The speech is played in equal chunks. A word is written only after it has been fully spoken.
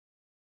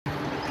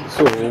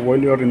So while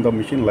you are in the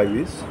machine like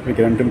this, we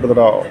can enter into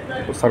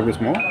the service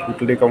mode,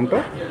 utility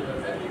counter,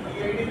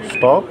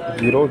 stop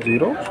 0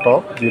 0,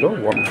 stop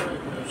 0 1.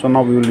 So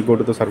now we will go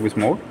to the service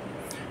mode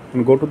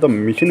and go to the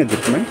machine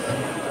adjustments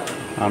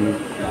and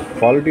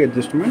quality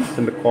adjustments,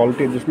 and the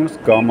quality adjustments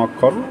gamma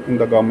curve, in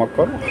the gamma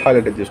curve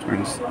highlight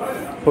adjustments.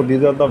 So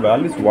these are the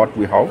values what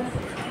we have,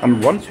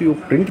 and once you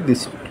print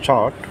this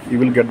chart, you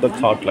will get the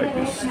chart like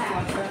this.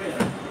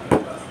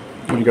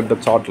 You will get the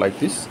chart like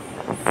this,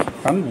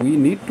 and we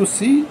need to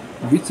see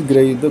which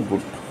gray is the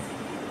good.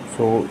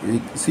 So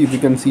see, we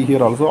can see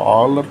here also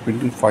all are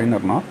printing fine or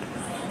not.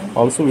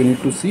 Also we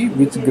need to see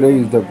which gray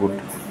is the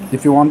good.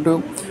 If you want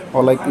to,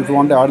 or like if you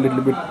want to add a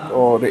little bit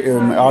or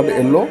add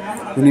yellow,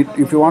 you need,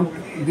 if you want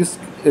this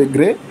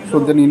gray, so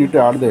then you need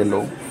to add the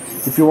yellow.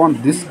 If you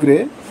want this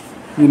gray,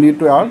 you need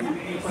to add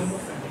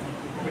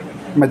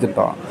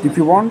magenta. If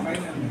you want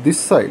this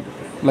side,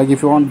 like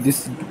if you want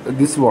this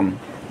one,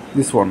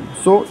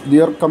 so they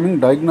are coming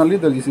diagonally,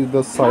 this is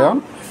the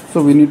cyan,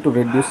 so we need to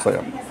reduce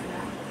cyan.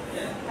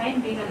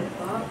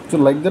 So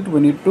like that we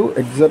need to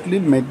exactly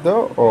make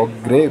the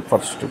gray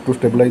first to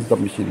stabilize the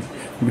machine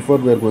before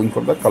we are going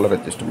for the color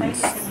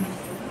adjustments.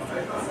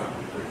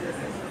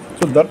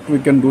 So that we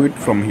can do it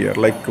from here,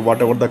 like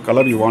whatever the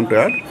color you want to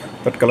add,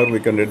 that color we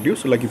can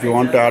reduce. Like if you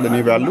want to add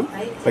any value,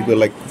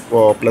 like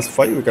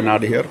 +5, we can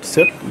add here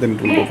set, then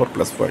it will go for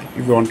 +5.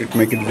 If you want to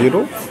make it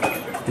 0,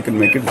 you can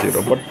make it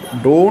 0, but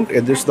don't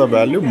adjust the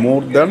value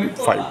more than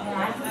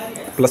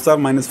 5, plus or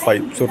minus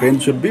 5. So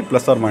range should be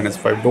plus or minus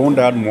 5. Don't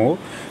add more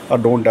or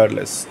don't add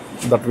less,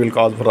 that will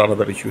cause for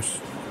other issues.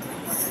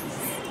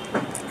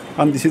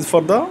 And this is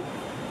for the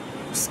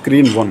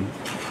screen 1.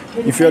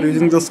 If you are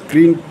using the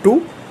screen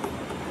 2,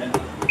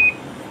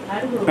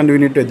 and we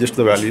need to adjust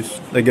the values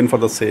again for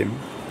the same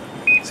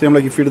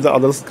like if it is the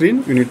other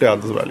screen, you need to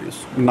add the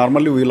values.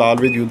 Normally we will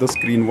always use the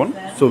screen 1,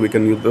 so we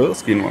can use the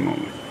screen 1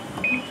 only.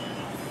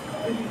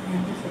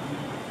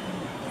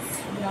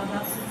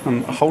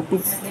 And how to